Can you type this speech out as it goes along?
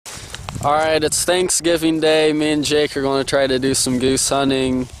Alright, it's Thanksgiving Day. Me and Jake are going to try to do some goose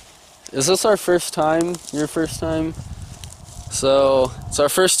hunting. Is this our first time? Your first time? So, it's our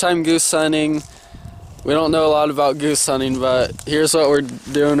first time goose hunting. We don't know a lot about goose hunting, but here's what we're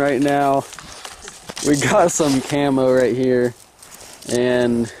doing right now. We got some camo right here,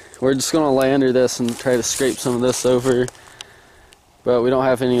 and we're just going to lay under this and try to scrape some of this over. But we don't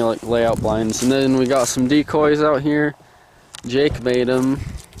have any like layout blinds. And then we got some decoys out here. Jake made them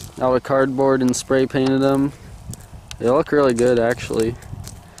out of cardboard and spray painted them. They look really good actually.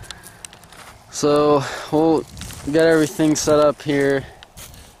 So we'll get everything set up here.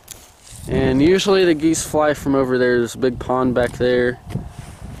 And usually the geese fly from over there. There's a big pond back there.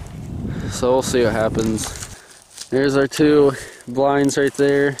 So we'll see what happens. There's our two blinds right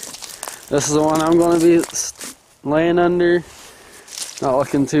there. This is the one I'm going to be laying under. Not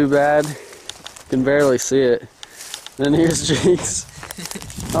looking too bad. Can barely see it. Then here's Jake's.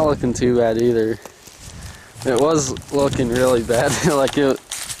 Not looking too bad either. It was looking really bad. Like it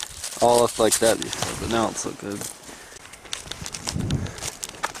all looked like that before, but now it's so good.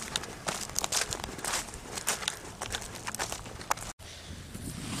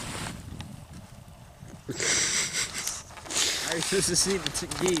 How are you supposed to see the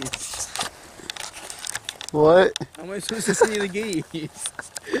geese? What? How am I supposed to see the geese?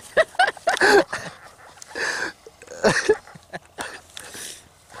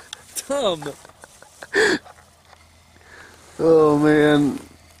 Tom! Oh man.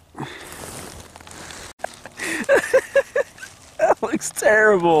 That looks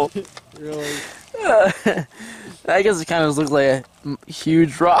terrible. Really? I guess it kind of looks like a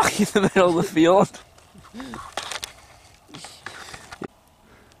huge rock in the middle of the field.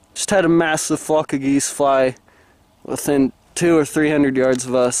 Just had a massive flock of geese fly within 200 or 300 yards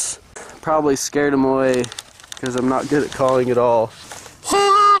of us. Probably scared them away because I'm not good at calling at all.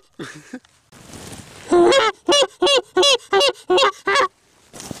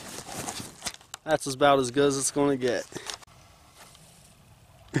 That's about as good as it's going to get.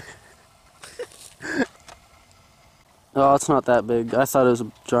 Oh, it's not that big. I thought it was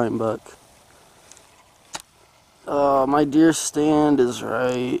a giant buck. Oh, my deer stand is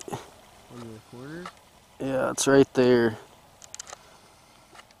right. On the corner? Yeah, it's right there.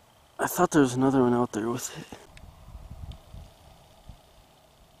 I thought there was another one out there with it.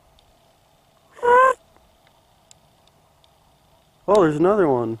 Oh, there's another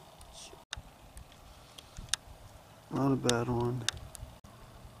one. Not a bad one.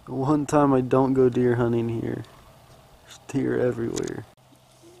 The one time I don't go deer hunting here. There's deer everywhere.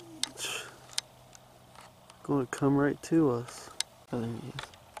 Gonna come right to us. Oh, there he is.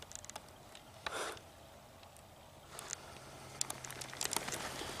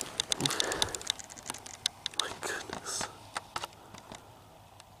 My goodness.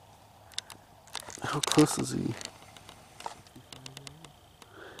 How close is he?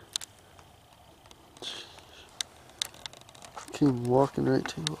 Came walking right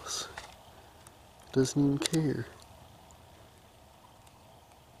to us. Doesn't even care.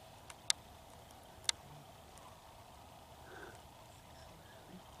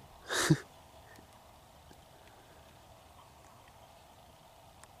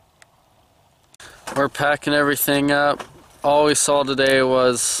 We're packing everything up. All we saw today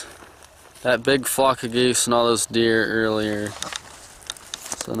was that big flock of geese and all those deer earlier.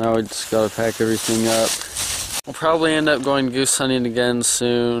 So now we just gotta pack everything up. We'll probably end up going goose hunting again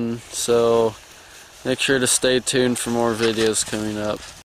soon, so make sure to stay tuned for more videos coming up.